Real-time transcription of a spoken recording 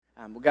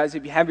Well, guys,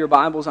 if you have your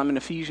Bibles, I'm in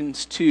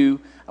Ephesians 2.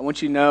 I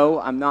want you to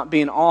know I'm not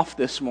being off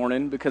this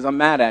morning because I'm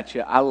mad at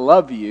you. I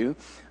love you.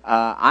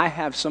 I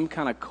have some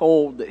kind of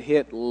cold that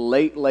hit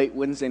late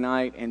Wednesday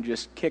night and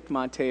just kicked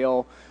my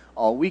tail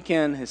all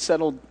weekend, has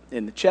settled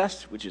in the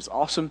chest, which is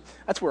awesome.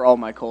 That's where all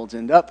my colds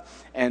end up.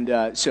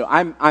 And so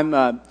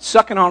I'm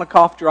sucking on a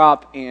cough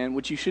drop, and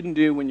what you shouldn't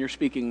do when you're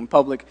speaking in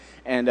public.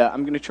 And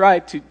I'm going to try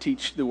to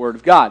teach the Word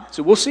of God.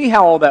 So we'll see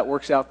how all that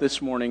works out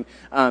this morning.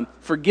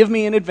 Forgive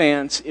me in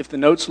advance if the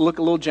notes look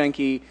a little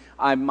janky.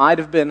 I might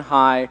have been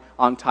high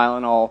on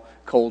Tylenol,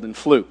 cold, and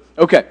flu.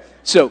 Okay,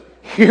 so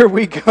here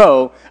we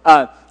go.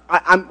 We're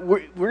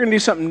going to do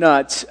something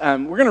nuts. We're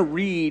going to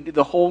read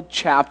the whole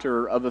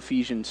chapter of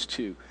Ephesians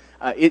 2.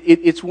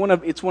 It's one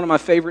of my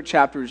favorite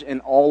chapters in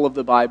all of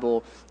the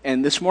Bible,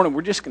 and this morning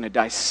we're just going to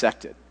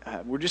dissect it.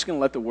 We're just going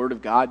to let the Word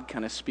of God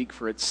kind of speak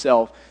for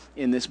itself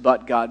in this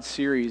But God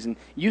series, and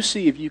you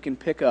see if you can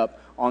pick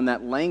up on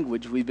that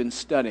language we've been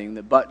studying,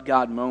 the But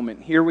God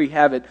moment. Here we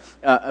have it,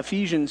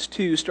 Ephesians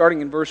 2,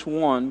 starting in verse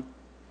 1.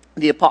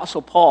 The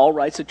Apostle Paul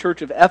writes to the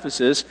church of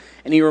Ephesus,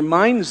 and he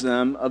reminds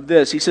them of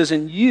this. He says,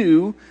 "And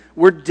you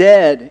were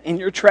dead in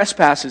your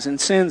trespasses and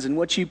sins, in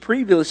which you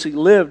previously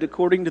lived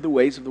according to the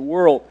ways of the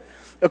world,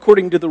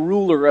 according to the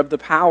ruler of the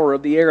power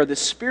of the air, the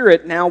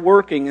spirit now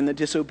working in the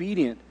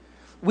disobedient.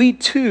 We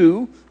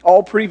too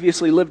all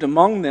previously lived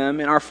among them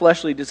in our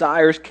fleshly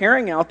desires,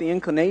 carrying out the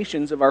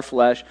inclinations of our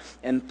flesh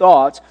and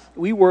thoughts.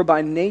 We were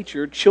by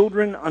nature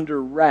children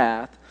under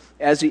wrath,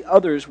 as the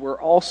others were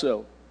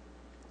also.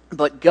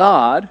 But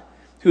God,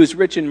 who is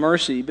rich in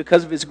mercy,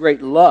 because of His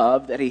great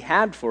love that He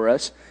had for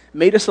us,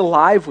 made us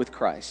alive with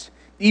Christ.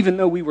 Even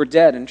though we were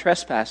dead in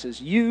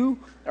trespasses, you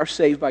are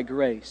saved by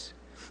grace.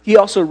 He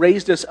also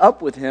raised us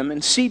up with Him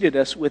and seated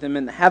us with Him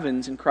in the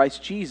heavens in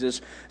Christ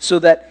Jesus, so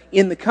that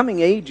in the coming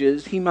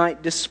ages He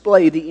might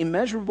display the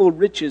immeasurable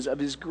riches of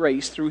His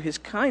grace through His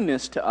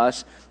kindness to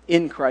us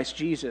in Christ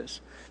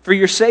Jesus. For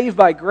you're saved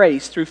by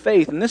grace through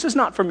faith, and this is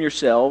not from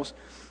yourselves,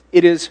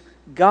 it is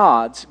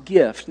God's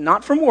gift,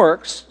 not from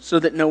works, so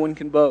that no one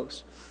can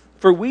boast.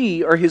 For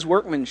we are His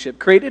workmanship,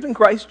 created in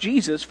Christ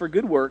Jesus for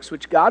good works,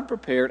 which God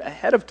prepared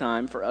ahead of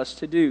time for us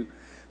to do.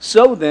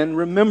 So then,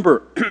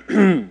 remember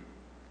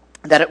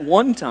that at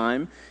one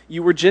time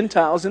you were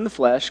Gentiles in the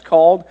flesh,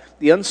 called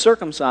the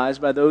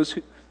uncircumcised by those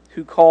who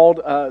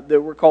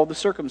were called the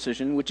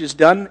circumcision, which is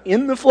done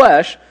in the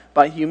flesh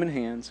by human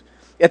hands.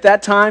 At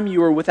that time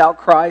you were without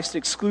Christ,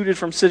 excluded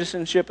from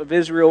citizenship of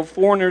Israel,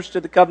 foreigners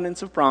to the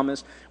covenants of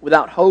promise,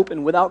 without hope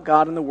and without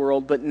God in the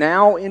world. But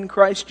now in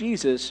Christ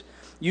Jesus,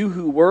 you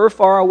who were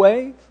far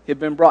away have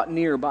been brought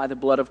near by the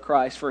blood of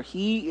Christ. For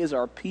He is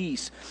our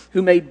peace,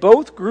 who made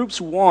both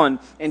groups one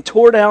and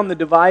tore down the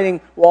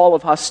dividing wall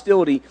of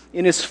hostility.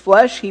 In His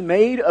flesh He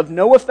made of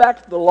no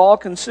effect the law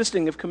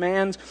consisting of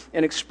commands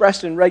and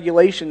expressed in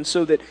regulations,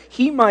 so that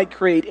He might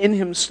create in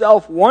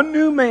Himself one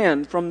new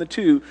man from the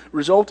two,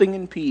 resulting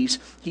in peace.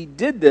 He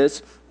did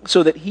this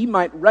so that He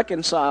might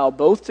reconcile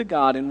both to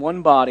God in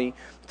one body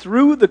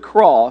through the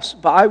cross,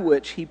 by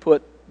which He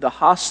put the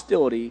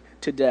hostility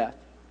to death.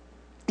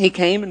 He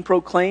came and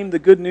proclaimed the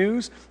good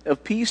news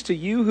of peace to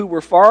you who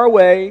were far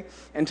away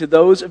and to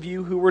those of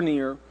you who were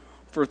near.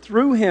 For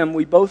through Him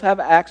we both have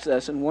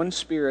access in one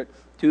Spirit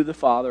to the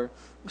Father.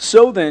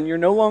 So then, you're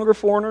no longer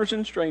foreigners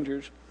and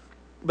strangers,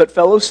 but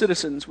fellow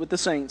citizens with the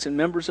saints and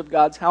members of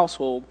God's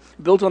household,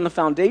 built on the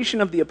foundation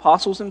of the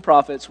apostles and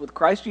prophets, with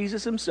Christ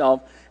Jesus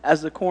Himself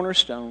as the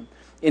cornerstone.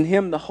 In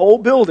Him the whole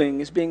building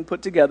is being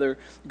put together,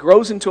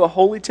 grows into a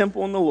holy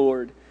temple in the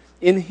Lord.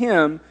 In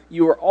Him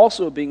you are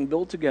also being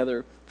built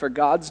together for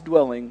God's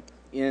dwelling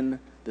in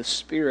the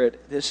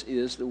Spirit. This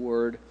is the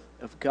Word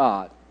of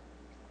God.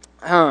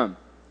 All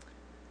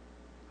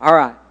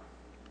right.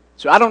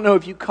 So I don't know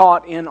if you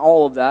caught in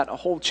all of that, a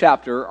whole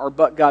chapter, our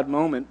But God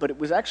moment, but it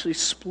was actually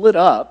split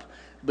up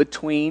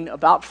between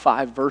about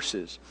 5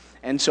 verses.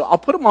 And so I'll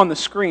put them on the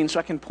screen so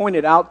I can point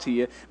it out to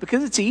you,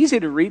 because it's easy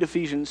to read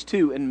Ephesians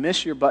 2 and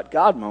miss your But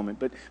God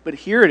moment. But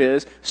here it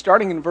is,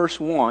 starting in verse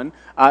 1.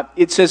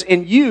 It says,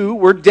 "And you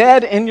were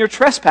dead in your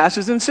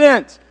trespasses and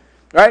sins."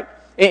 Right?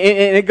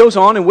 And it goes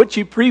on, "in which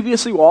you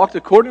previously walked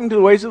according to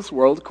the ways of this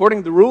world, according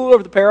to the ruler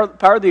of the power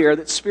of the air,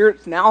 that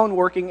spirit now in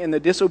working in the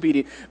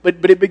disobedient." But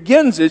it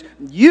begins as,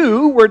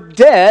 "You were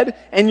dead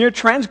in your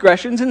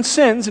transgressions and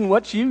sins in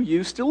which you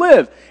used to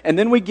live." And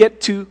then we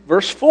get to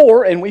verse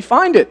 4 and we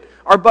find it,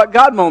 our But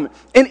God moment.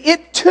 And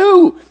it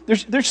too,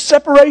 there's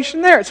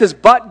separation there. It says,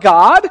 "But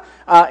God,"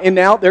 and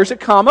now there's a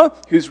comma,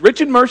 "who's rich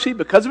in mercy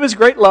because of His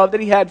great love that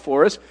He had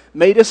for us,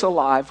 made us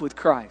alive with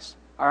Christ."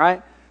 All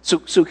right?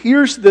 So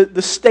here's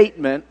the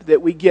statement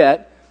that we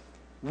get.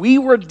 We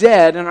were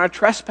dead in our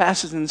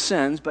trespasses and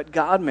sins, but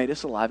God made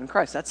us alive in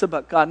Christ. That's the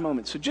But God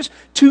moment. So just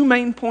 2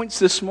 main points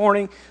this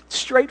morning,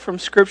 straight from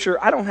Scripture.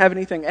 I don't have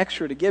anything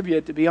extra to give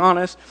you, to be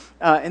honest.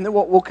 And then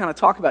we'll kind of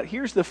talk about.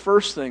 Here's the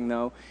first thing,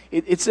 though.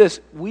 It's this: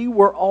 we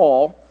were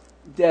all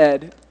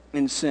dead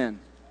in sin.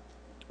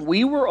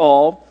 We were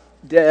all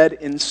dead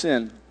in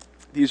sin.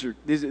 This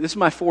is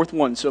my fourth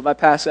one, so if I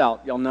pass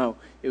out, y'all know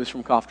it was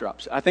from cough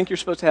drops. I think you're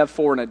supposed to have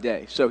 4 in a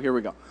day, so here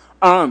we go.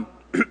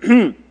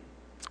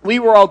 We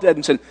were all dead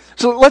in sin.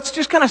 So let's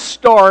just kind of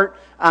start,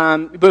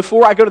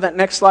 before I go to that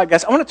next slide,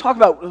 guys. I want to talk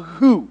about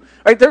who.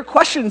 Right? There are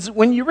questions.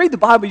 When you read the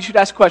Bible, you should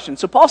ask questions.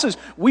 So Paul says,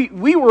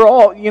 we were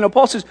all,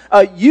 Paul says,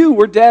 you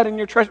were dead in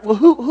your treasure. Well,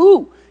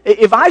 who?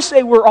 If I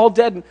say we're all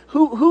dead,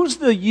 who's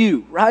the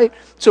you, right?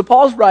 So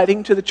Paul's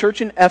writing to the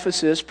church in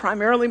Ephesus,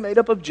 primarily made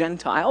up of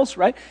Gentiles,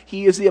 right?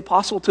 He is the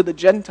apostle to the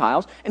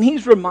Gentiles, and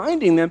he's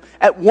reminding them,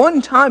 at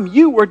one time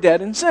you were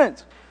dead in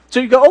sins. So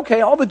you go,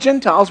 okay, all the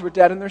Gentiles were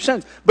dead in their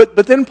sins. But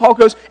then Paul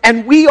goes,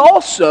 and we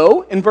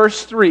also, in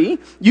verse 3,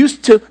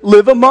 used to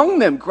live among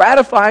them,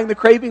 gratifying the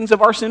cravings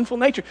of our sinful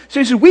nature. So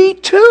he says, we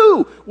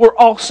too were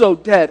also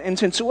dead in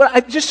sin. So what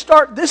I just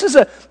start, this is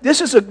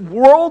a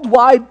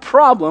worldwide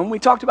problem. We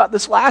talked about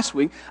this last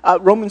week,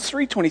 Romans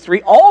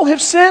 3:23. All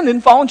have sinned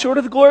and fallen short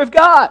of the glory of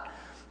God.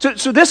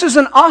 So this is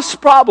an us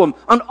problem,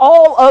 an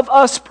all of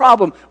us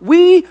problem.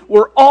 We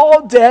were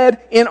all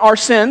dead in our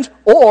sins,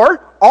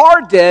 or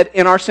are dead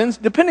in our sins,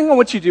 depending on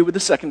what you do with the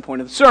second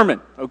point of the sermon,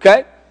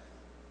 okay?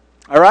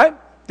 All right?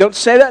 Don't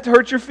say that to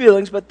hurt your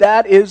feelings, but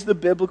that is the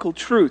biblical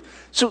truth.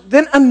 So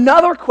then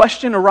another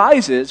question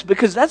arises,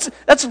 because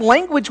that's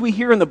language we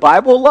hear in the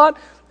Bible a lot.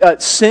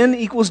 Sin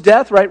equals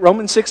death, right?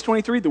 Romans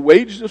 6:23, the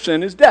wages of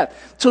sin is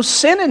death. So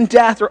sin and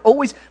death are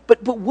always,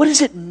 but what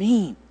does it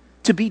mean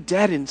to be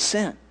dead in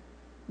sin?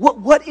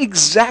 What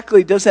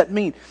exactly does that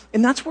mean?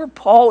 And that's where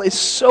Paul is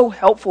so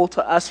helpful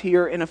to us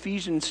here in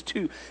Ephesians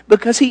 2,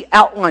 because he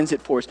outlines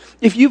it for us.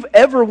 If you've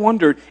ever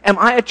wondered, am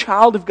I a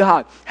child of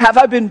God? Have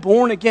I been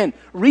born again?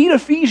 Read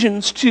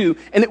Ephesians 2,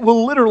 and it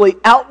will literally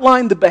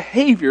outline the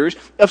behaviors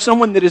of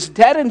someone that is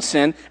dead in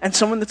sin and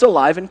someone that's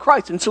alive in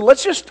Christ. And so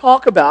let's just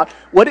talk about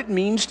what it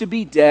means to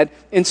be dead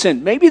in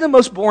sin. Maybe the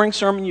most boring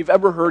sermon you've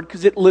ever heard,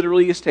 because it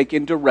literally is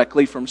taken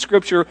directly from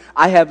Scripture.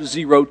 I have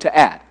 0 to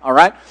add, all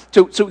right?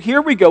 So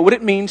here we go, what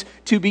it means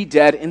to be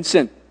dead in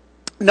sin.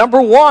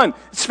 Number 1,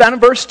 it's found in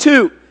verse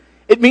 2.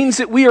 It means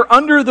that we are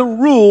under the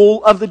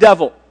rule of the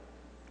devil.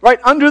 Right?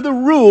 Under the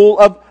rule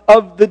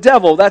of the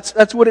devil.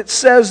 That's what it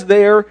says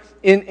there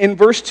in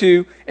verse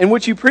 2. In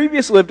which you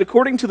previously lived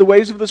according to the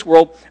ways of this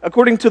world,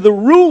 according to the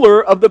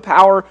ruler of the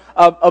power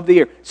of the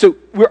air. So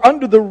we're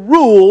under the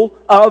rule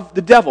of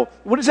the devil.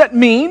 What does that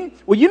mean?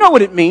 Well, you know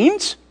what it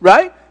means,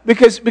 right?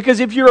 Because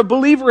if you're a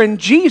believer in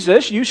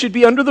Jesus, you should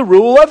be under the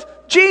rule of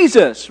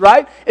Jesus,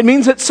 right? It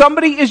means that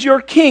somebody is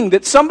your king,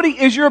 that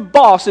somebody is your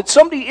boss, that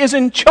somebody is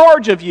in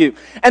charge of you.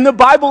 And the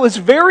Bible is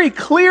very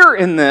clear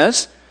in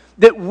this,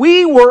 that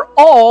we were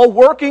all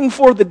working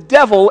for the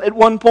devil at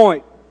one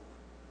point.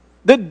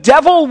 The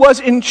devil was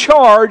in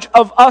charge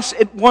of us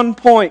at one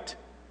point.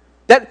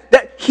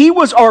 That he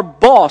was our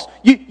boss.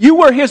 You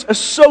were his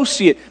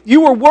associate.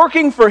 You were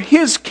working for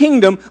his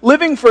kingdom,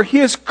 living for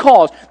his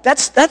cause.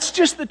 That's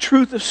just the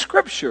truth of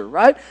Scripture,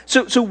 right?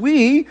 So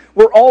we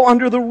were all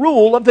under the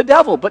rule of the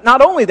devil. But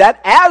not only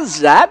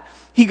that,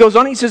 he goes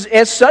on, he says,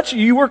 as such,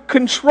 you were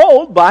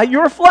controlled by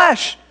your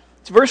flesh.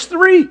 It's verse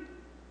 3.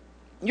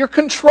 You're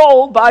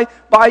controlled by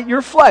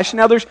your flesh.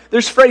 Now,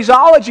 there's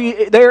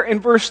phraseology there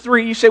in verse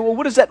 3. You say, well,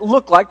 what does that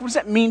look like? What does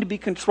that mean to be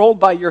controlled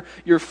by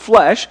your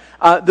flesh?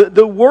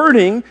 The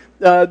wording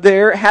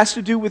there has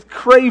to do with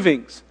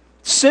cravings.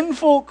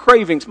 Sinful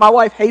cravings. My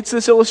wife hates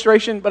this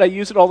illustration, but I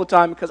use it all the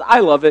time because I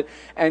love it.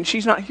 And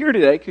she's not here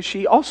today because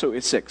she also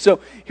is sick.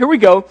 So here we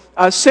go.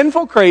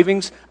 Sinful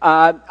cravings.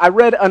 I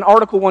read an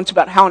article once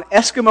about how an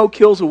Eskimo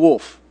kills a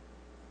wolf.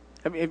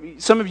 I mean,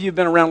 some of you have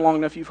been around long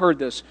enough, you've heard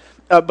this.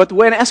 But the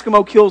way an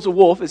Eskimo kills a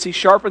wolf is he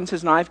sharpens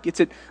his knife,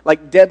 gets it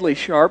like deadly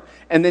sharp,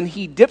 and then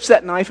he dips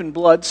that knife in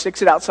blood,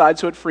 sticks it outside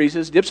so it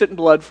freezes, dips it in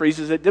blood,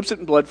 freezes it, dips it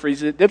in blood,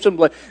 freezes it, dips it in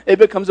blood. It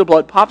becomes a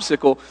blood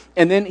popsicle,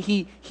 and then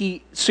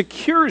he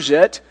secures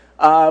it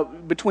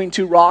between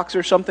 2 rocks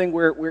or something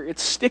where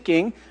it's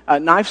sticking,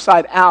 knife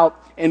side out,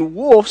 and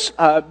wolves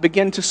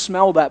begin to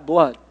smell that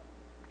blood.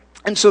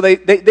 And so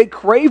they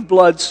crave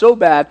blood so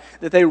bad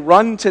that they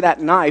run to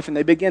that knife and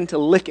they begin to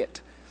lick it.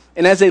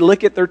 And as they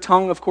lick it, their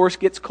tongue, of course,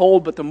 gets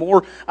cold, but the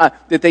more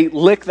that they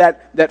lick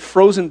that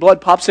frozen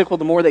blood popsicle,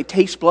 the more they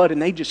taste blood,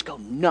 and they just go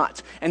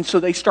nuts. And so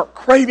they start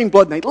craving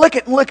blood, and they lick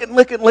it and lick it and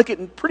lick it and lick it,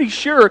 and pretty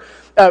sure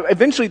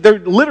eventually they're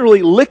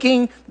literally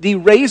licking the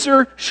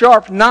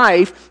razor-sharp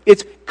knife.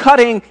 It's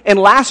cutting and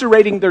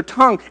lacerating their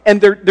tongue, and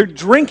they're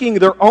drinking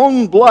their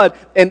own blood,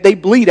 and they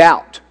bleed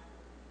out.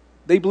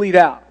 They bleed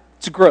out.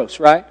 It's gross,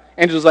 right?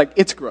 Angela's like,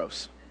 it's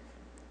gross.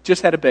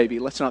 Just had a baby.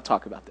 Let's not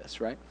talk about this,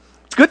 right?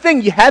 It's a good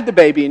thing you had the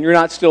baby and you're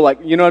not still like,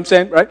 you know what I'm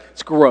saying, right?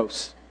 It's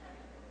gross.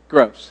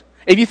 Gross.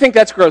 If you think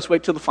that's gross,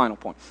 wait till the final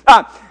point.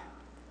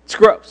 It's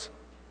gross.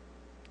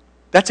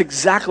 That's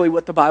exactly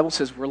what the Bible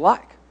says we're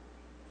like.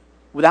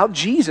 Without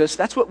Jesus,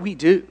 that's what we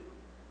do.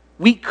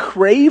 We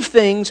crave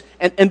things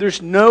and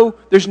there's no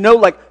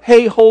like,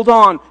 hey, hold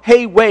on,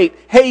 hey, wait,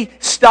 hey,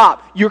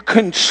 stop. You're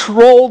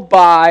controlled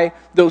by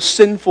those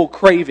sinful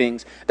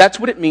cravings. That's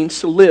what it means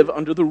to live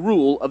under the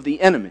rule of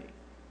the enemy.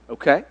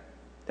 Okay?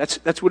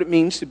 That's what it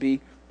means to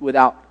be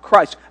without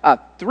Christ.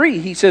 3,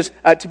 he says,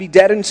 to be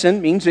dead in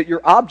sin means that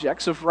you're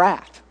objects of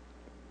wrath.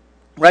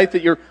 Right?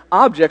 That you're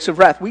objects of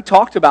wrath. We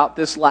talked about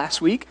this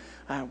last week,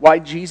 why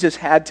Jesus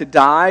had to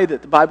die,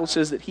 that the Bible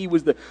says that he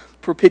was the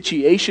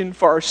propitiation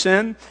for our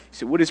sin. He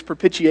said, what is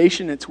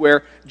propitiation? It's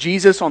where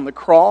Jesus on the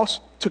cross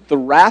took the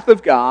wrath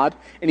of God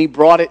and he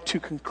brought it to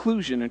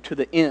conclusion and to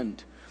the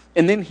end.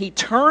 And then he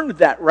turned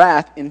that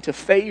wrath into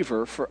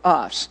favor for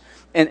us.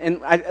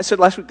 And I said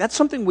last week, that's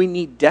something we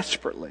need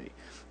desperately.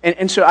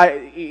 And so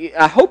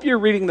I hope you're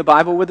reading the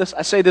Bible with us.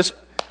 I say this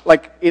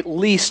like at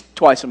least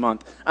twice a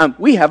month.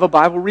 We have a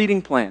Bible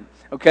reading plan.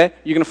 Okay?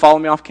 You're going to follow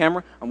me off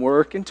camera? I'm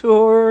working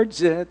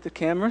towards it. The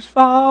camera's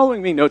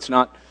following me. No, it's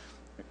not.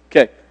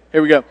 Okay,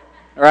 here we go.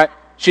 All right?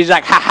 She's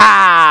like,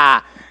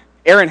 ha-ha!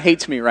 Aaron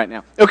hates me right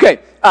now. Okay,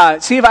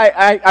 see if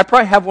I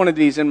probably have one of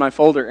these in my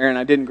folder, Aaron.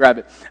 I didn't grab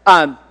it.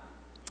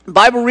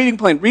 Bible reading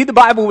plan. Read the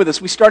Bible with us.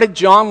 We started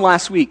John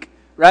last week,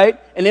 right?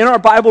 And in our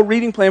Bible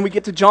reading plan, we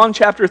get to John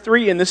chapter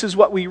 3, and this is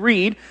what we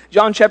read.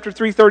 John chapter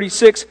 3,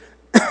 36.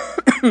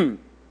 The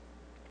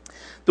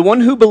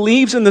one who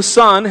believes in the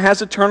Son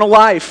has eternal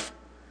life.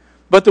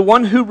 But the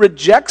one who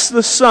rejects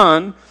the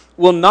Son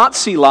will not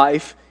see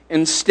life.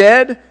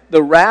 Instead,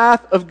 the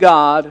wrath of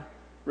God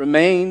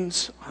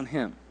remains on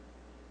him.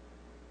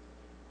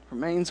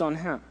 Remains on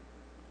him.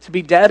 To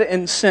be dead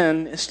in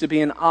sin is to be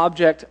an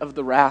object of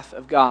the wrath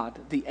of God,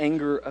 the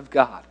anger of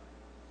God.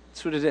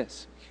 That's what it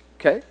is.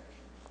 Okay?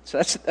 So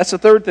that's the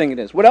third thing it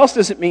is. What else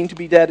does it mean to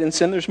be dead in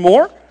sin? There's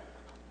more.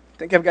 I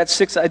think I've got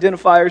 6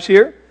 identifiers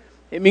here.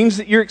 It means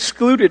that you're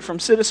excluded from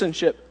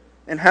citizenship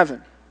in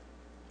heaven.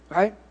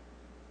 Right?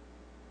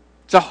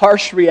 It's a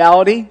harsh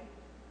reality.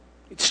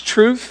 It's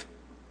truth.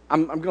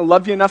 I'm going to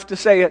love you enough to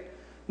say it.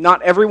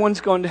 Not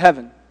everyone's going to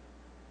heaven.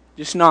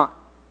 Just not.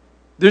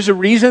 There's a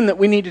reason that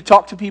we need to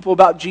talk to people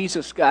about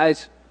Jesus,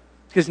 guys.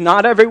 Because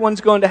not everyone's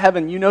going to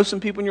heaven. You know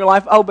some people in your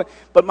life, oh,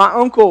 but my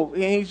uncle,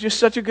 he's just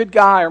such a good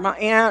guy. Or my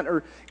aunt,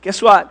 or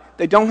guess what?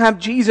 They don't have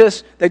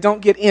Jesus, they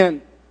don't get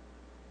in.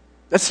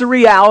 That's the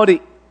reality.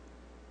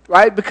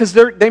 Right? Because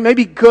they may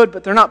be good,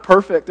 but they're not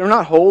perfect. They're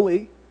not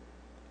holy.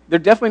 They're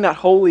definitely not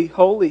holy,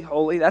 holy,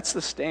 holy. That's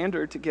the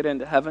standard to get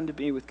into heaven, to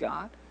be with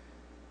God.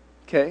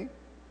 Okay?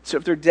 So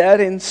if they're dead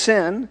in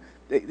sin,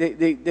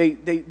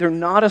 they're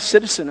not a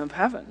citizen of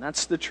heaven.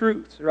 That's the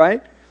truth,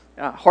 right?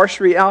 Harsh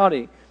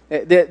reality.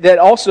 That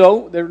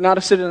also, they're not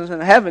a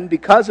citizen of heaven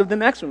because of the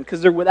next one,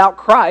 because they're without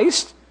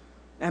Christ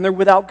and they're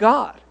without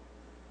God.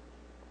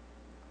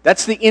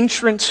 That's the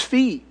entrance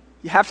fee.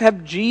 You have to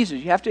have Jesus.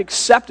 You have to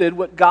accept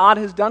what God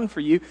has done for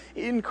you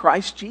in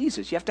Christ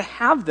Jesus. You have to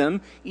have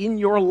them in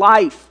your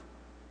life.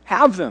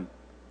 Have them.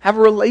 Have a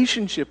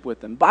relationship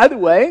with them. By the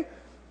way,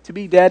 to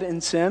be dead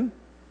in sin,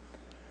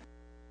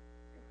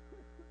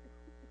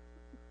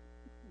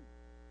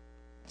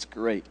 it's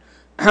great.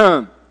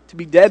 To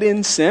be dead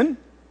in sin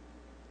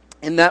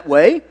in that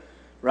way,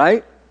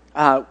 right?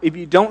 If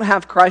you don't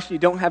have Christ, you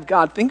don't have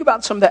God. Think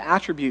about some of the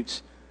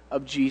attributes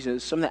of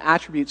Jesus, some of the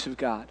attributes of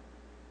God.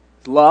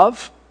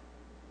 Love,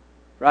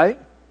 right?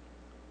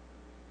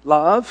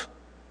 Love,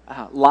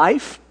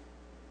 life,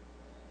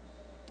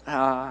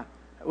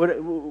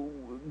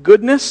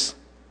 goodness,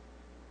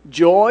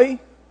 joy.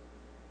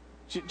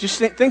 Just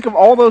think of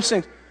all those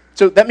things.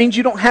 So that means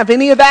you don't have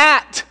any of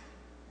that.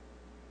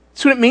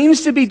 That's what it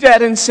means to be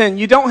dead in sin.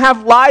 You don't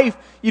have life.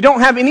 You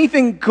don't have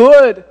anything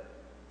good.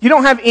 You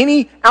don't have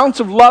any ounce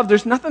of love.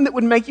 There's nothing that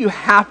would make you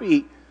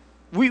happy.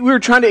 We were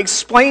trying to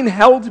explain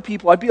hell to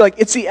people. I'd be like,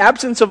 it's the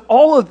absence of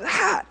all of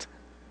that.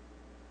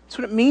 That's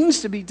what it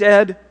means to be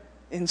dead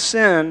in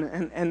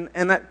sin.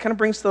 And that kind of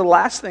brings to the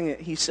last thing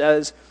that he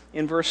says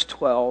in verse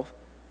 12.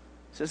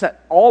 He says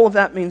that all of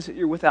that means that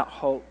you're without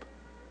hope.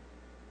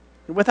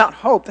 You're without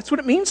hope. That's what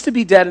it means to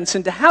be dead in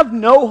sin, to have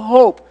no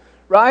hope,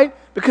 right?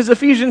 Because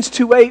Ephesians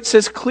 2:8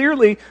 says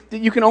clearly that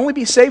you can only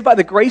be saved by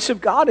the grace of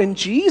God in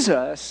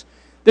Jesus.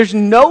 There's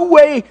no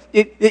way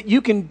that you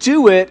can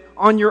do it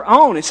on your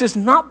own. It says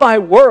not by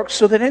works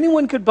so that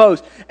anyone could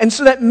boast. And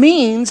so that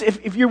means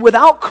if you're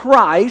without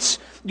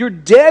Christ, you're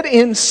dead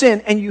in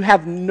sin and you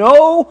have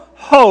no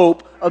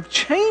hope of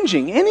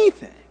changing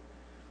anything.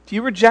 If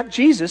you reject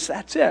Jesus,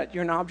 that's it.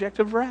 You're an object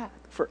of wrath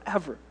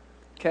forever.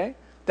 Okay?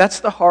 That's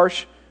the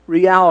harsh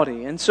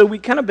reality. And so we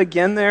kind of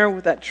begin there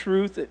with that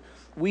truth that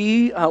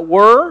we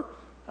were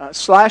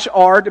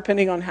 /are,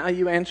 depending on how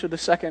you answer the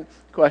second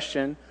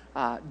question,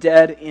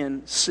 dead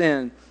in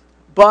sin.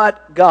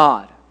 But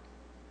God.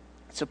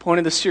 It's the point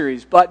of the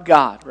series. But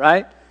God,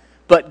 right?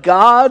 But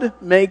God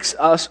makes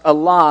us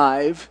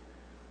alive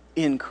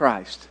in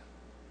Christ.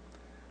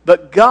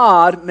 But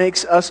God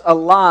makes us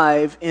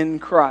alive in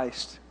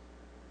Christ.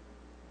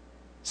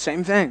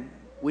 Same thing.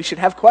 We should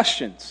have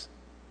questions.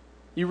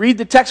 You read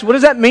the text, what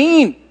does that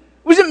mean?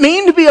 What does it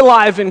mean to be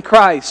alive in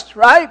Christ,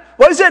 right?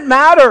 What does it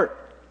matter?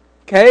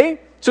 Okay?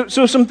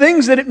 So some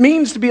things that it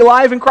means to be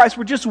alive in Christ.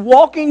 We're just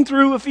walking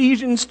through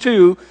Ephesians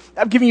 2.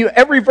 I've given you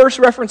every verse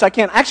reference I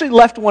can. I actually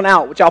left one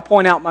out, which I'll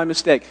point out my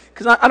mistake,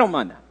 because I don't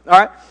mind that. All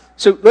right?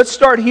 So let's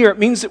start here. It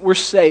means that we're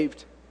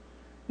saved.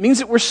 It means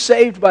that we're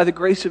saved by the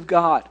grace of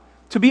God.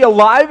 To be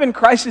alive in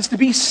Christ is to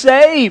be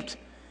saved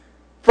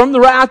from the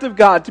wrath of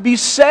God, to be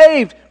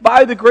saved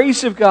by the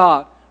grace of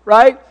God,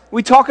 right?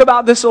 We talk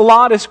about this a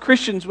lot as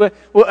Christians. Well,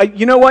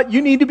 you know what?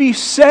 You need to be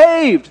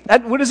saved.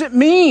 What does it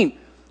mean?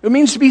 It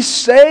means to be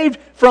saved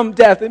from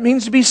death. It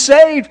means to be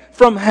saved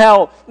from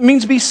hell. It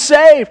means to be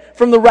saved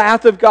from the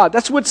wrath of God.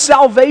 That's what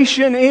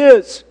salvation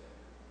is.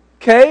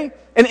 Okay?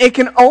 And it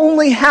can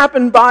only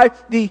happen by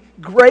the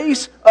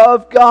grace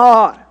of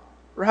God.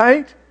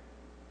 Right?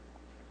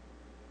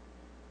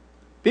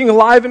 Being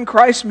alive in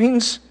Christ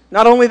means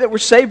not only that we're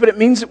saved, but it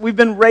means that we've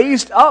been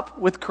raised up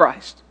with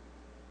Christ.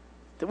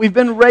 That we've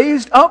been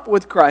raised up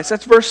with Christ.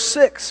 That's verse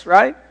 6,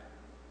 right?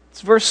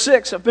 It's verse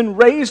 6. I've been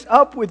raised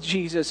up with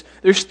Jesus.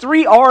 There's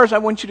 3 R's I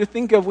want you to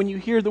think of when you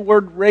hear the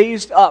word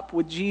raised up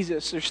with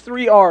Jesus. There's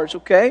 3 R's,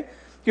 okay?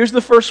 Here's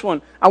the first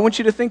one. I want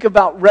you to think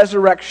about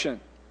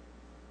resurrection.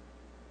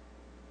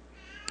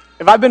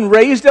 If I've been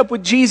raised up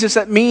with Jesus,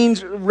 that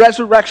means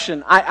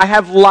resurrection. I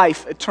have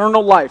life,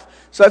 eternal life.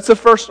 So that's the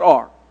first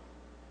R.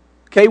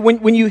 Okay,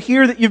 when you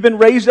hear that you've been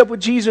raised up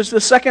with Jesus,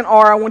 the second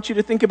R I want you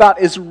to think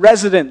about is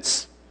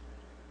residence.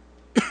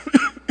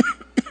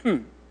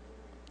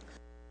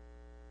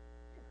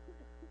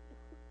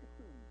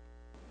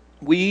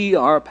 We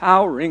are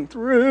powering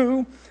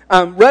through.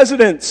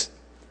 Residence.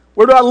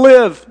 Where do I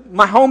live?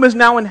 My home is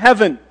now in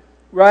heaven,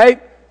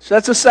 right? So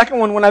that's the second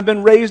one when I've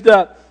been raised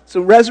up.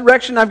 So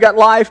resurrection, I've got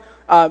life.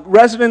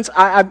 Residence,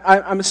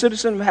 I'm a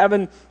citizen of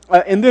heaven.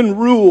 And then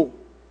rule.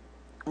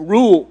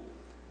 Rule.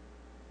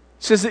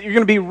 It says that you're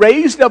going to be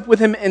raised up with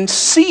Him and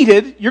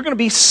seated. You're going to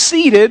be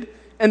seated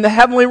in the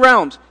heavenly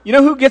realms. You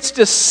know who gets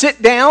to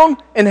sit down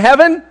in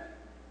heaven?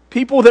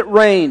 People that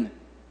reign.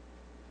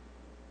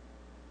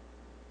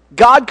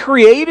 God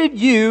created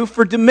you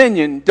for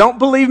dominion. Don't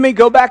believe me?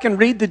 Go back and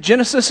read the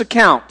Genesis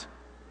account.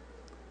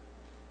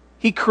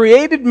 He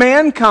created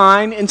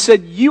mankind and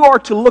said, you are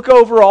to look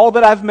over all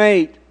that I've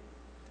made.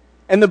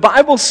 And the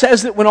Bible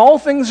says that when all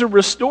things are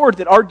restored,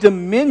 that our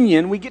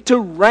dominion, we get to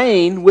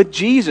reign with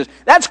Jesus.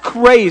 That's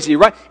crazy,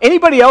 right?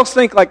 Anybody else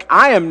think like,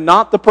 I am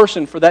not the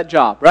person for that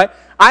job, right?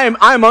 I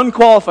am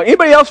unqualified.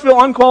 Anybody else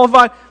feel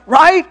unqualified?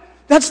 Right?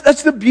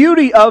 That's the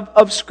beauty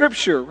of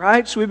Scripture,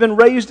 right? So we've been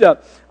raised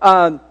up.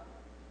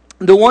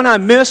 The one I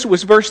missed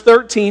was verse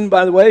 13,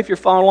 by the way, if you're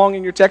following along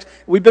in your text.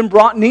 We've been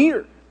brought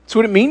near. That's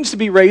what it means to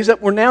be raised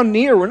up. We're now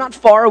near. We're not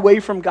far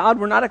away from God.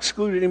 We're not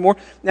excluded anymore.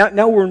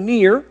 Now we're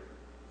near.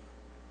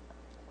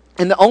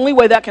 And the only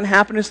way that can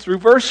happen is through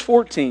verse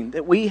 14,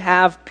 that we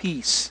have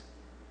peace.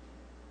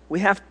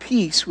 We have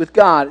peace with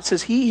God. It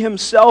says, He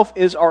Himself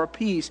is our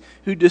peace,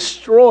 who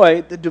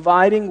destroyed the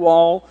dividing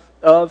wall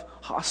of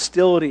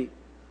hostility.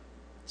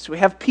 So we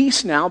have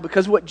peace now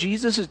because of what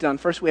Jesus has done.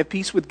 First, we have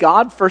peace with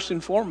God, first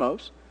and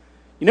foremost.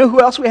 You know who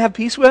else we have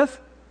peace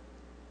with?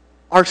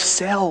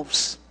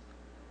 Ourselves.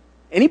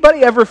 Anybody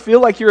ever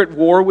feel like you're at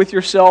war with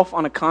yourself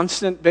on a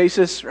constant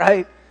basis,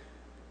 right?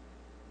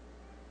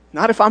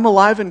 Not if I'm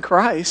alive in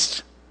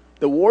Christ.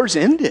 The war's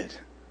ended.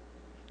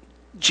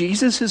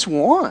 Jesus has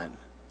won,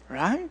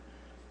 right?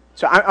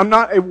 So I'm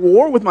not at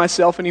war with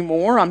myself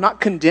anymore. I'm not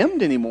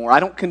condemned anymore. I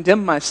don't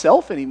condemn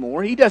myself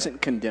anymore. He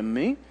doesn't condemn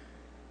me,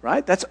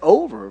 right? That's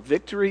over.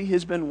 Victory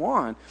has been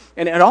won.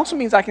 And it also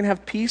means I can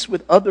have peace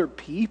with other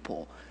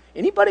people.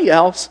 Anybody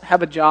else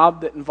have a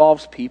job that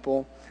involves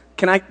people?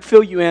 Can I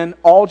fill you in?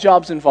 All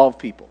jobs involve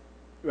people,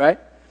 right?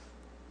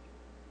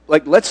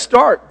 Like, let's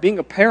start being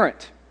a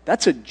parent.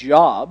 That's a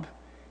job,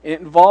 and it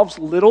involves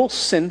little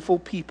sinful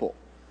people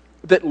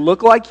that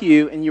look like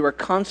you, and you are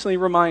constantly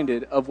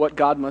reminded of what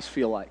God must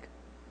feel like,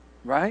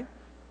 right?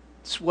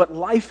 It's what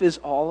life is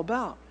all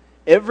about.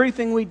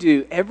 Everything we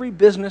do, every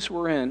business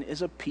we're in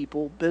is a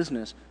people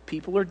business.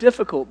 People are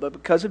difficult, but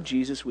because of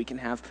Jesus, we can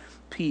have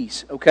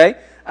peace, okay?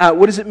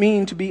 What does it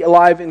mean to be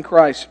alive in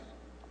Christ?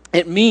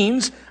 It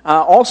means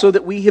also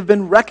that we have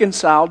been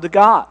reconciled to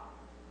God.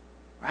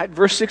 Right?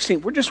 Verse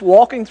 16, we're just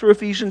walking through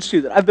Ephesians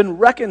 2, that I've been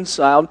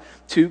reconciled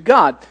to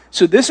God.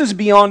 So this is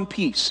beyond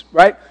peace,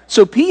 right?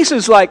 So peace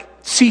is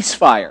like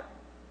ceasefire.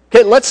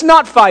 Okay, let's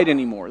not fight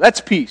anymore.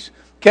 That's peace.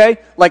 Okay?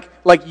 Like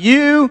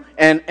you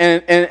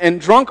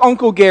and drunk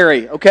Uncle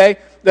Gary, okay?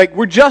 Like,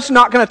 we're just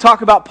not going to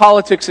talk about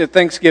politics at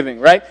Thanksgiving,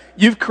 right?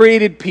 You've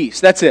created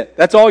peace. That's it.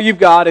 That's all you've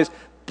got is,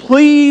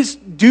 please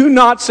do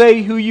not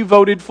say who you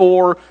voted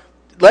for.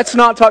 Let's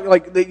not talk,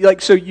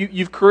 so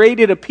you've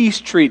created a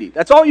peace treaty.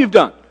 That's all you've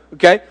done.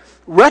 Okay?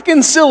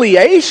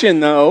 Reconciliation,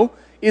 though,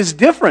 is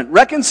different.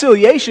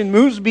 Reconciliation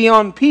moves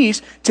beyond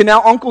peace to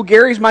now Uncle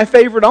Gary's my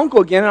favorite uncle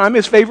again, and I'm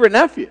his favorite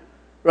nephew.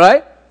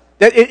 Right?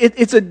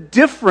 It's a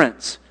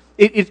difference.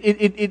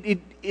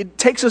 It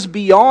takes us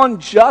beyond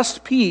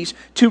just peace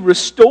to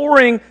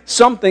restoring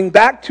something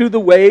back to the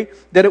way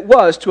that it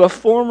was, to a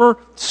former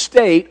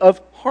state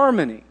of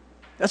harmony.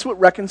 That's what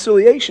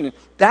reconciliation is.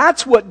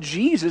 That's what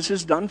Jesus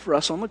has done for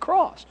us on the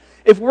cross.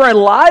 If we're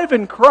alive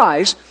in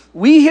Christ,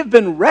 we have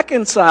been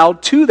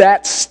reconciled to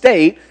that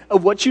state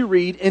of what you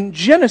read in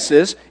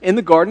Genesis in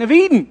the Garden of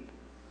Eden.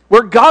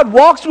 where God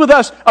walks with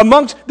us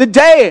amongst the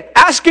day,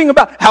 asking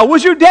about, how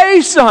was your day,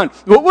 son?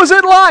 What was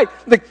it like?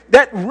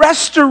 That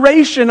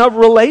restoration of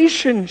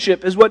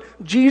relationship is what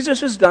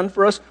Jesus has done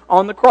for us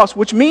on the cross,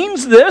 which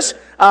means this,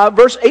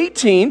 verse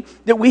 18,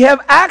 that we have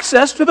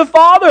access to the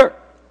Father.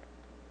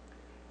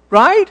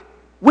 Right?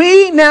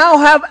 We now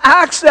have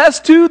access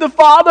to the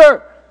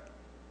Father.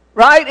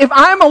 Right? If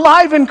I'm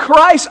alive in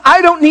Christ,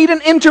 I don't need an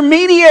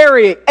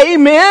intermediary.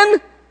 Amen?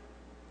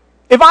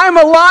 If I'm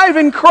alive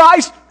in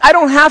Christ, I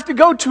don't have to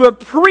go to a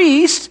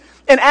priest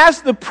and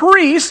ask the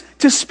priest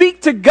to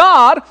speak to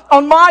God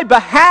on my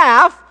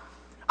behalf.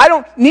 I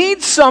don't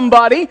need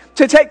somebody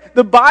to take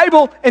the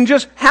Bible and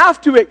just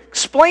have to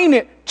explain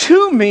it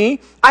to me.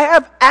 I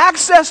have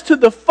access to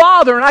the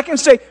Father, and I can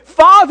say,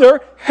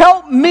 Father,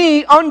 help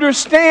me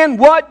understand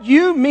what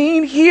you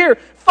mean here.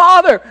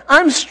 Father,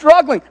 I'm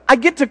struggling. I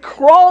get to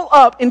crawl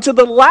up into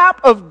the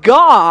lap of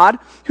God,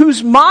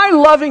 who's my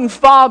loving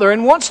Father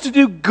and wants to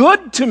do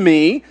good to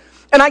me,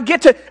 and I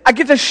get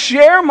to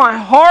share my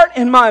heart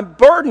and my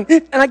burden,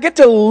 and I get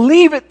to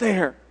leave it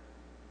there.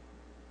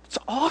 It's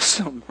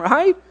awesome,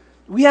 right?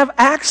 We have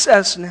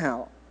access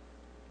now.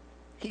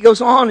 He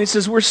goes on, he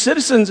says, we're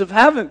citizens of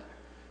heaven.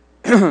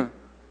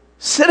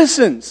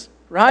 Citizens,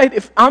 right?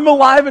 If I'm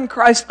alive in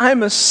Christ,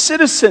 I'm a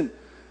citizen.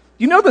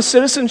 You know the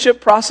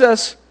citizenship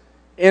process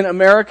in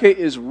America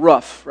is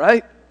rough,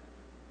 right?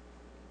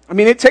 I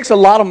mean, it takes a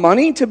lot of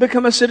money to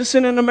become a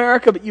citizen in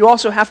America, but you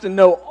also have to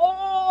know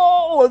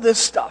all of this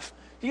stuff.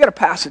 You got to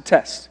pass a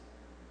test.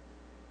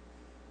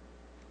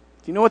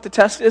 Do you know what the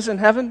test is in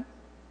heaven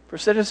for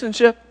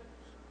citizenship?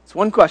 It's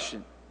one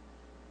question.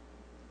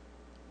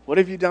 What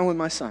have you done with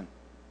my son?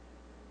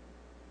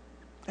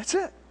 That's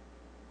it.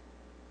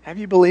 Have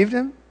you believed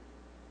him?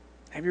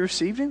 Have you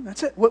received him?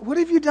 That's it. What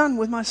have you done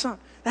with my son?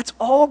 That's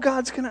all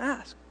God's going to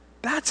ask.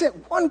 That's it.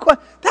 One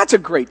question. That's a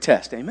great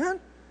test, amen?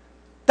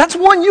 That's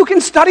one you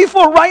can study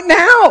for right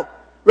now,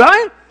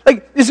 right?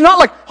 Like, it's not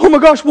like, oh my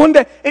gosh, one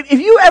day. If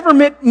you ever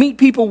meet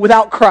people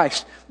without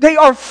Christ, they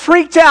are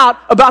freaked out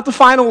about the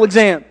final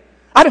exam.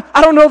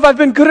 I don't know if I've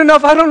been good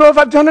enough. I don't know if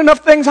I've done enough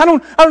things. I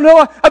don't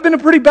know. I've been a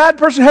pretty bad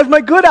person. Has my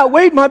good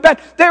outweighed my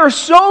bad? They are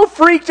so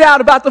freaked out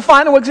about the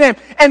final exam.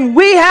 And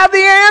we have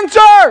the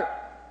answer.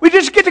 We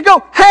just get to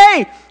go,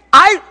 hey,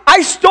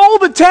 I stole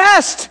the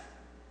test.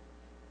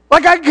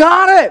 Like, I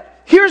got it.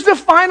 Here's the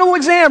final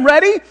exam.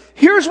 Ready?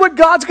 Here's what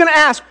God's going to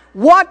ask.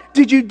 What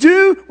did you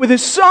do with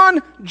his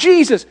son,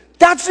 Jesus?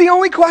 That's the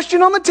only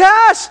question on the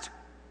test.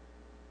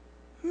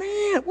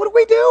 Man, what are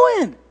we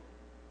doing?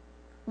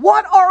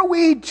 What are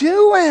we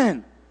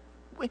doing?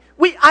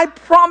 I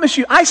promise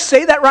you, I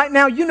say that right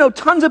now. You know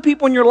tons of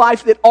people in your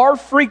life that are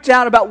freaked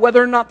out about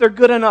whether or not they're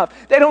good enough.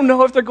 They don't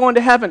know if they're going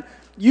to heaven.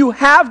 You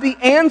have the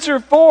answer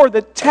for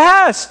the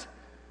test.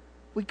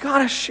 We got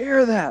to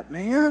share that,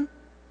 man.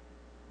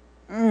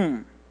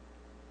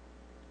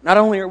 Not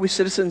only are we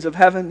citizens of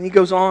heaven, he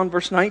goes on,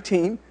 verse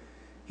 19,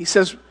 he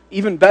says,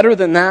 even better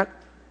than that,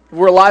 if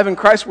we're alive in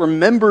Christ, we're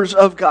members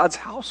of God's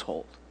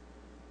household.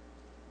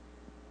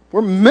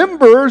 We're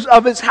members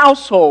of his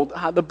household.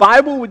 The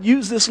Bible would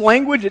use this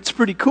language. It's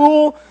pretty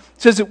cool.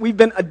 It says that we've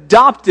been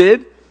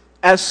adopted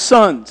as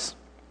sons.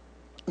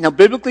 Now,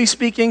 biblically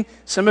speaking,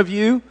 some of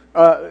you,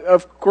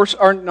 of course,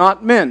 are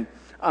not men.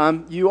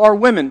 You are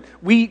women.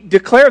 We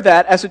declare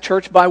that as a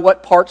church by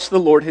what parts the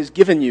Lord has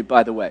given you,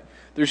 by the way.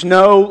 There's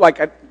no,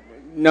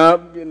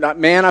 not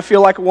man, I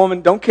feel like a woman,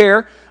 don't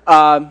care.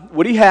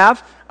 What do you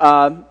have?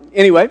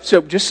 Anyway,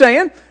 so just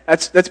saying,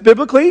 that's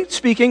biblically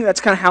speaking, that's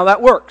kind of how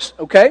that works,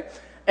 okay?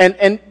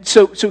 And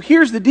so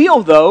here's the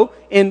deal, though.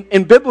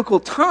 In biblical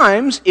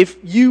times, if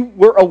you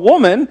were a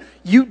woman,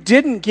 you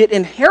didn't get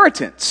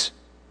inheritance.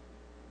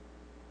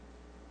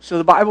 So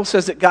the Bible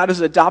says that God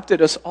has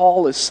adopted us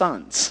all as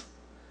sons.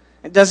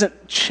 It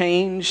doesn't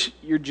change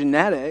your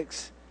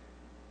genetics.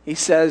 He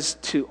says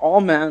to all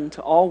men,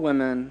 to all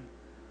women,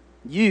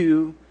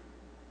 you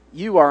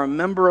are a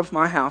member of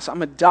my house.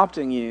 I'm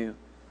adopting you,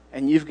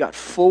 and you've got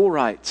full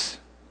rights.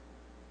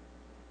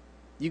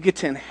 You get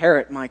to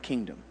inherit my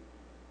kingdom.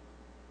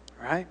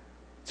 Right?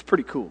 It's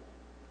pretty cool.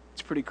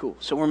 It's pretty cool.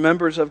 So we're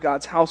members of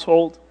God's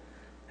household.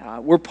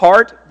 We're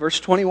part, verse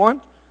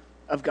 21,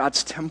 of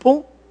God's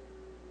temple.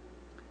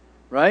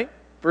 Right?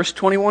 Verse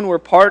 21, we're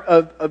part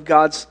of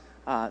God's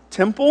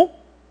temple.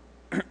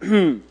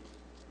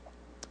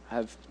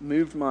 I've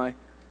moved my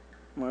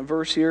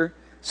verse here.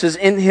 It says,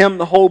 in him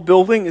the whole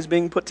building is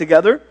being put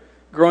together,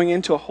 growing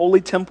into a holy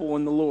temple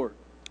in the Lord.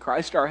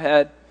 Christ our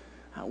head.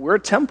 We're a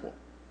temple.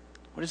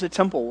 What is a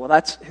temple? Well,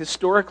 that's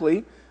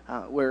historically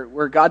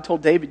where God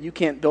told David, you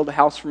can't build a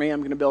house for me,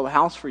 I'm going to build a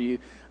house for you.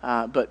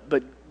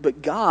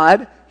 But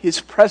God,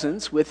 his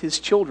presence with his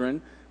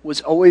children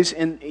was always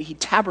he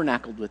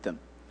tabernacled with them.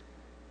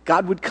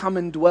 God would come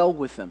and dwell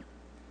with them.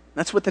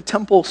 That's what the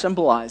temple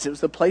symbolized. It was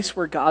the place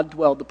where God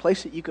dwelled, the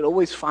place that you could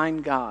always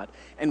find God.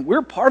 And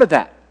we're part of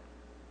that.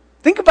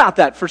 Think about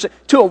that for a second.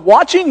 To a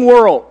watching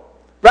world,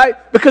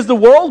 right? Because the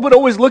world would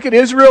always look at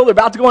Israel, they're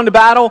about to go into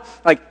battle,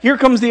 like, here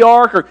comes the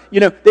ark, or,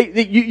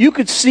 you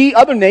could see,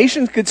 other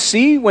nations could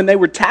see when they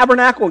would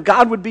tabernacle and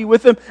God would be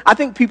with them. I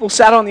think people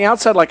sat on the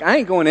outside like, I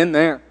ain't going in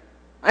there.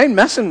 I ain't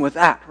messing with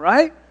that,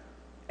 right?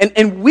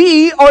 And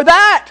we are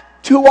that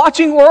to a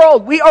watching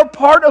world. We are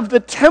part of the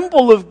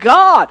temple of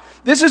God.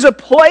 This is a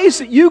place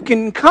that you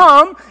can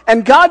come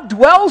and God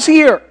dwells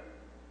here,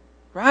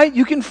 right?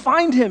 You can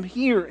find Him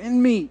here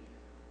in me,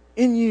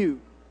 in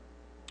you.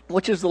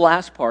 Which is the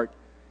last part,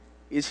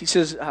 is He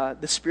says,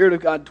 the Spirit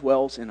of God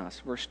dwells in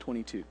us, verse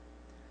 22.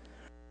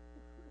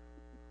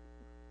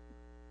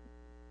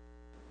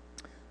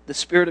 The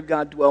Spirit of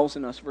God dwells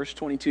in us, verse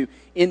 22.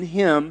 In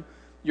Him,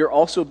 you're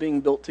also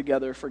being built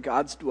together for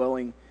God's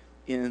dwelling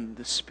in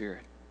the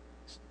Spirit.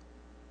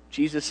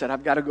 Jesus said,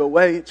 I've got to go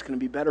away. It's going to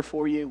be better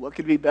for you. What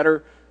could be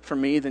better for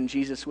me than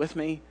Jesus with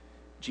me?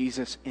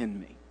 Jesus in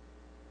me.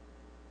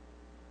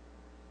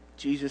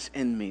 Jesus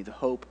in me, the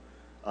hope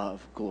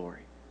of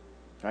glory.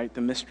 Right?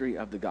 The mystery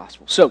of the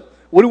gospel. So,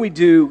 what do we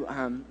do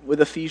with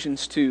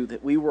Ephesians 2?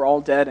 That we were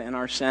all dead in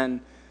our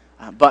sin,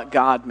 but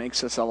God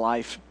makes us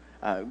alive.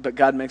 But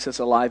God makes us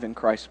alive in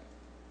Christ.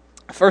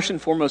 First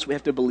and foremost, we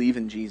have to believe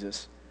in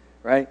Jesus.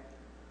 Right?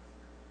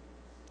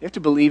 You have to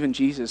believe in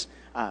Jesus.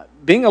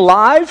 Being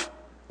alive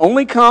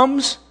only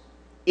comes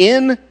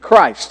in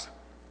Christ.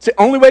 It's the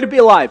only way to be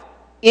alive.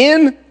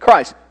 In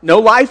Christ. No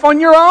life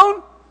on your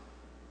own.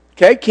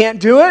 Okay, can't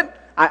do it.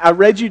 I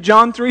read you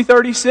John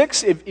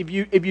 3:36.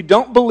 If you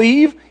don't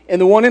believe in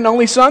the one and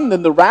only Son,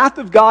 then the wrath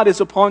of God is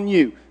upon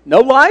you. No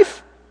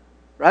life,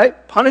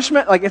 right?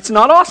 Punishment, like it's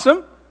not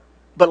awesome,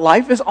 but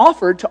life is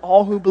offered to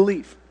all who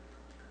believe.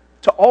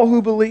 To all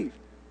who believe.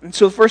 And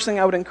so the first thing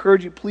I would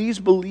encourage you, please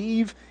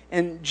believe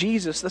in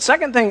Jesus. The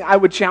second thing I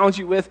would challenge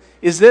you with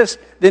is this.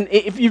 Then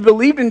if you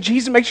believed in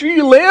Jesus, make sure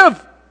you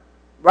live,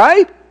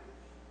 right?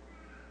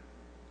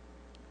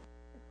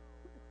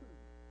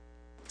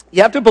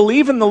 You have to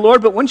believe in the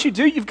Lord, but once you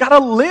do, you've got to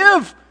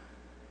live.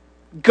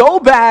 Go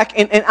back,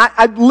 and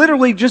I've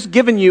literally just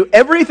given you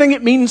everything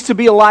it means to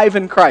be alive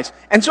in Christ.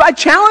 And so I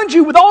challenge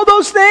you with all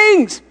those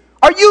things.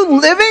 Are you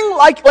living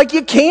like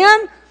you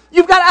can?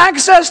 You've got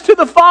access to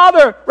the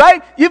Father,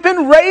 right? You've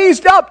been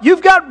raised up.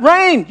 You've got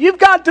reign. You've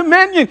got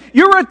dominion.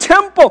 You're a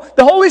temple.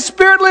 The Holy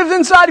Spirit lives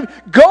inside of you.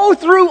 Go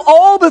through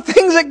all the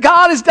things that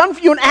God has done for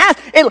you and ask,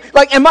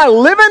 am I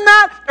living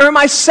that, or am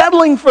I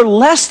settling for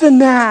less than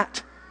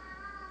that?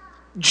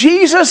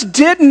 Jesus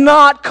did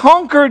not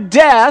conquer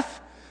death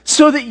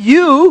so that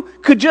you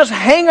could just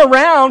hang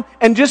around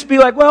and just be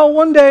like, well,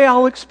 one day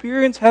I'll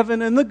experience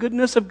heaven and the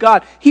goodness of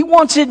God. He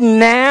wants it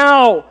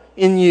now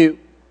in you.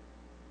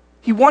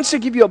 He wants to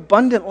give you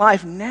abundant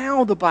life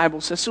now, the Bible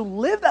says. So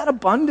live that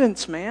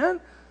abundance, man.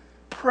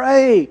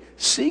 Pray,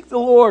 seek the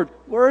Lord,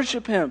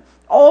 worship Him.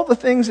 All the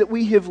things that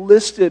we have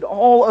listed,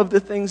 all of the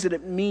things that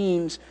it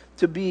means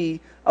to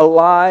be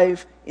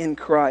alive in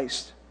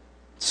Christ.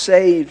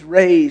 Saved,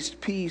 raised,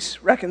 peace,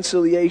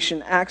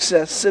 reconciliation,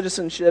 access,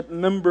 citizenship,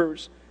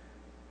 members,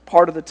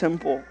 part of the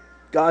temple,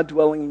 God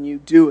dwelling in you.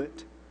 Do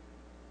it.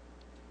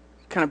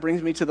 Kind of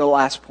brings me to the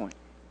last point.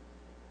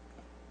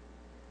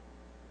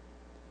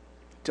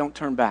 Don't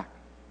turn back.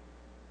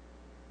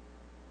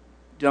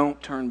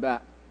 Don't turn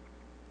back.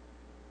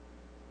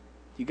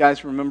 You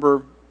guys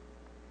remember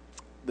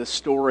the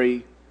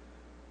story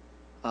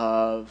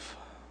of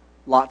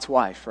Lot's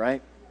wife,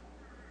 right?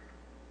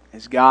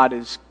 As God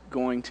is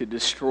going to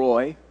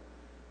destroy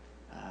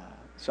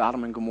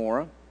Sodom and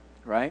Gomorrah,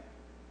 right?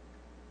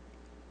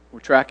 We're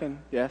tracking,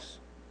 yes?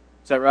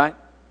 Is that right?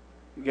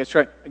 You guys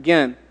track?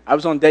 Again, I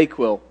was on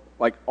Dayquil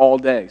like all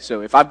day.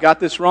 So if I've got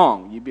this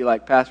wrong, you'd be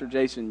like, Pastor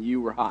Jason, you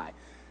were high.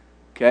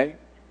 Okay?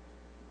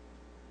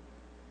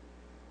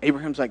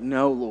 Abraham's like,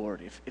 no,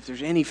 Lord, if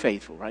there's any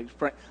faithful, right?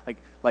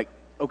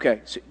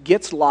 Okay, so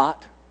gets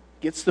Lot,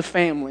 gets the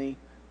family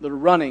that are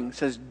running,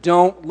 says,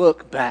 don't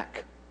look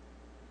back.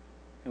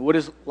 And what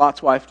does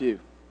Lot's wife do?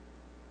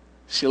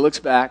 She looks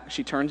back,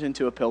 she turns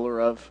into a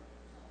pillar of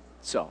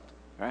salt,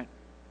 right?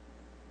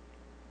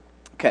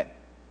 Okay.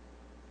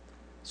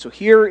 So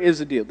here is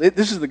the deal.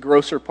 This is the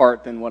grosser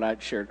part than what I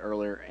shared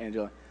earlier,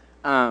 Angela.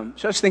 So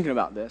I was thinking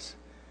about this.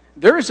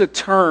 There is a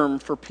term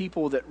for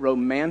people that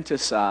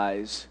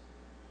romanticize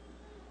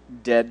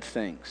dead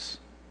things.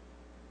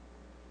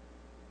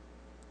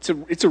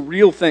 It's a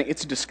real thing.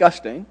 It's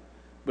disgusting,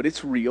 but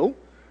it's real.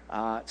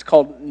 It's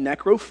called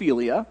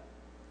necrophilia.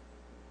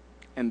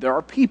 And there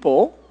are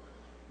people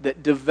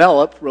that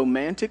develop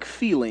romantic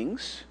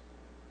feelings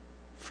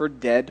for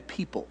dead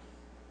people.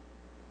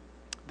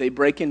 They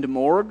break into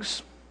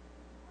morgues.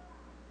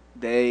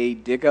 They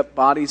dig up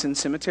bodies in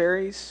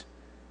cemeteries.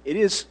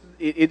 Because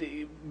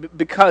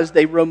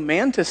they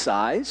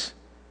romanticize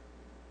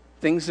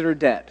things that are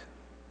dead.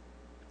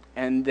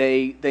 And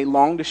they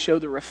long to show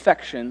their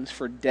affections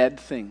for dead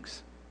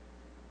things.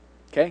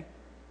 Okay?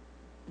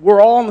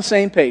 We're all on the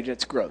same page.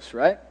 It's gross,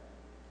 right?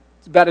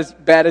 It's about as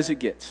bad as it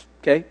gets.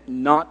 Okay?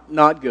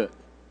 Not good.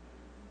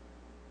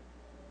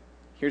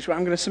 Here's what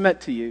I'm going to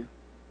submit to you.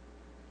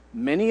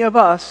 Many of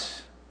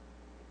us,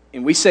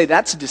 and we say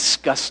that's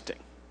disgusting.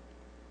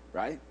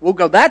 right? We'll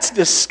go, that's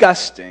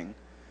disgusting,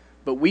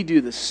 but we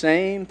do the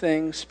same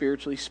thing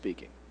spiritually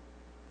speaking.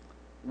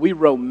 We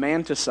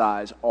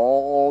romanticize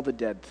all the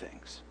dead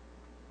things.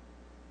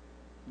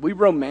 We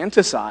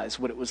romanticize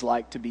what it was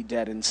like to be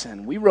dead in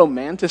sin. We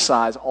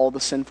romanticize all the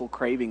sinful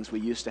cravings we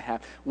used to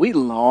have. We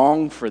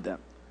long for them.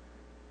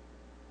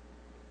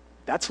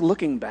 That's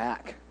looking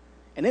back.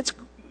 And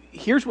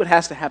here's what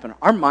has to happen.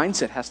 Our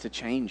mindset has to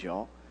change,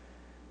 y'all.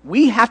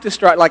 We have to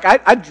start, like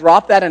I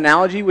dropped that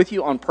analogy with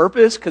you on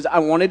purpose because I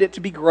wanted it to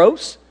be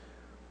gross.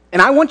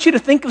 And I want you to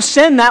think of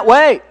sin that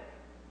way.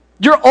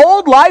 Your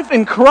old life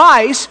in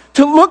Christ,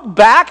 to look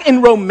back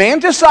and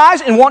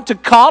romanticize and want to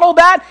coddle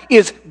that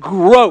is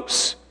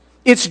gross.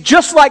 It's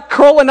just like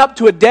curling up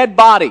to a dead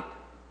body.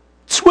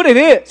 That's what it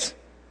is.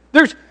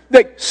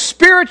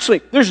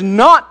 Spiritually, there's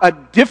not a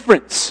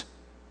difference.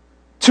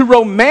 To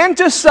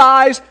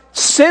romanticize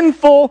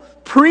sinful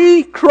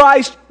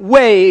pre-Christ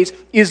ways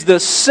is the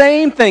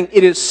same thing.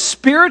 It is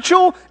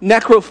spiritual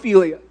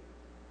necrophilia.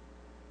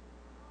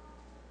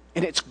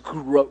 And it's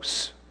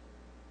gross.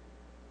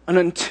 And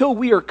until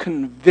we are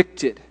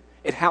convicted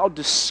at how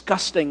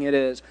disgusting it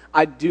is,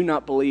 I do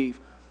not believe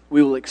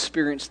we will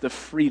experience the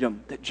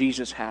freedom that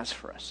Jesus has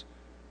for us.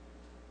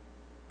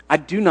 I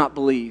do not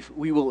believe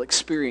we will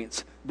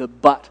experience the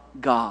 "but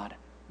God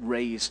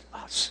raised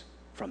us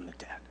from the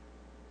dead."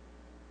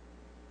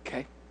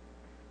 Okay?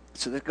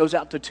 So that goes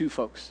out to two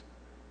folks,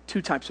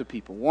 two types of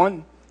people.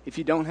 One, if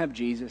you don't have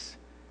Jesus,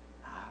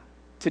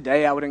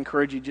 today I would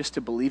encourage you just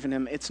to believe in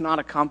Him. It's not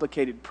a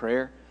complicated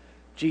prayer.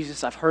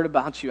 Jesus, I've heard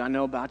about you. I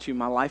know about you.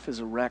 My life is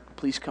a wreck.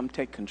 Please come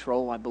take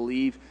control. I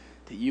believe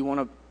that you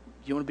want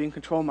to be in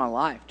control of my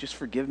life. Just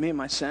forgive me of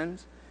my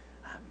sins.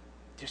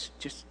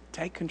 Just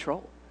take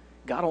control.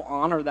 God will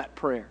honor that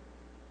prayer.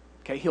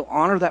 Okay, He'll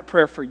honor that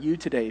prayer for you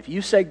today. If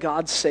you say,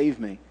 "God, save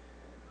me,"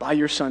 by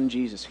your Son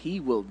Jesus, He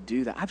will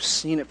do that. I've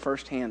seen it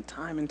firsthand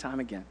time and time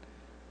again.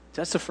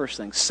 So that's the first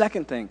thing.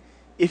 Second thing,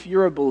 if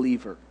you're a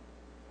believer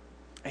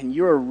and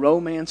you're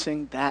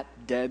romancing that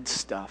dead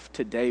stuff,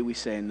 today we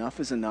say enough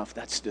is enough.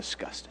 That's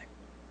disgusting.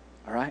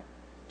 All right?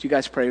 Do you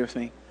guys pray with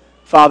me?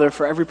 Father,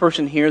 for every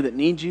person here that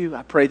needs you,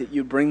 I pray that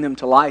you bring them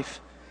to life.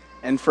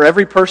 And for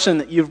every person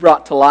that you've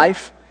brought to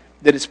life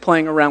that is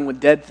playing around with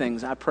dead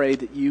things, I pray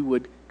that you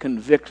would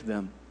convict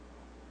them.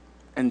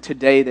 And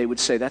today they would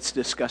say, "That's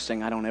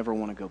disgusting. I don't ever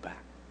want to go back."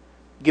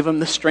 Give them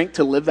the strength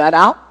to live that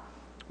out.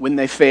 When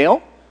they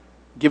fail,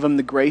 give them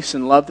the grace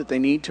and love that they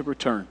need to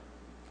return.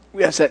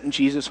 We ask that in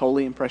Jesus'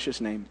 holy and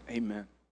precious name. Amen.